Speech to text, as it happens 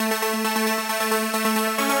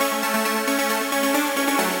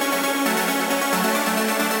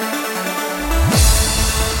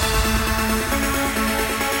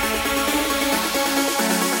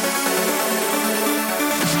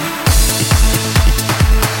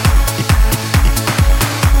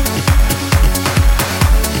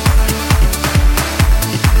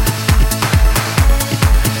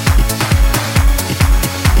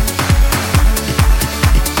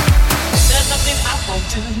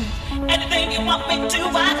want me to,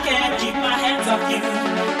 I can't keep my hands off you.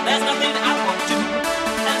 There's nothing I won't do,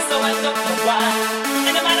 and so I don't know why.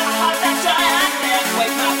 And no matter how hard I try, I can't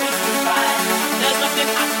wait my feet to fly. There's nothing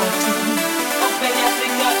I won't do. Oh baby, I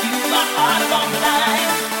think of you, my heart is on the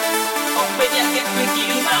line. Oh baby, I get with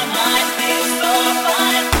you, my mind feels so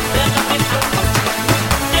fine. There's nothing I won't do.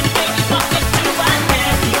 Anything you want me to, I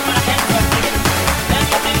can't keep my hands off you. There's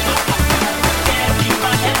nothing I won't do. Can't keep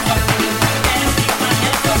my hands off you. Can't keep my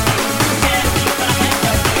hands off you. Can't keep my hands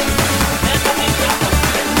off you. There's nothing I won't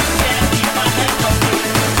do. Can't keep my hands off you.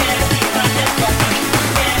 Can't keep my hands off you.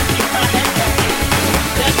 Can't keep my hands off you.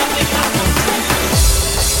 There's nothing I won't do.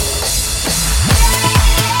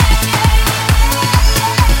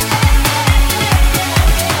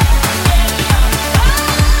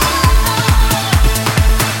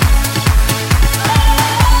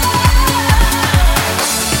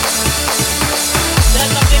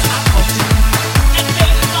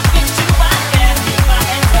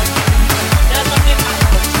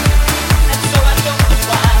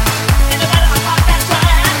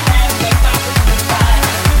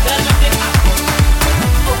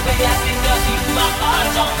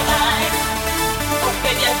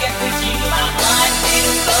 Baby, I get with you, my mind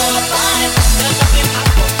feels so fine. There's nothing I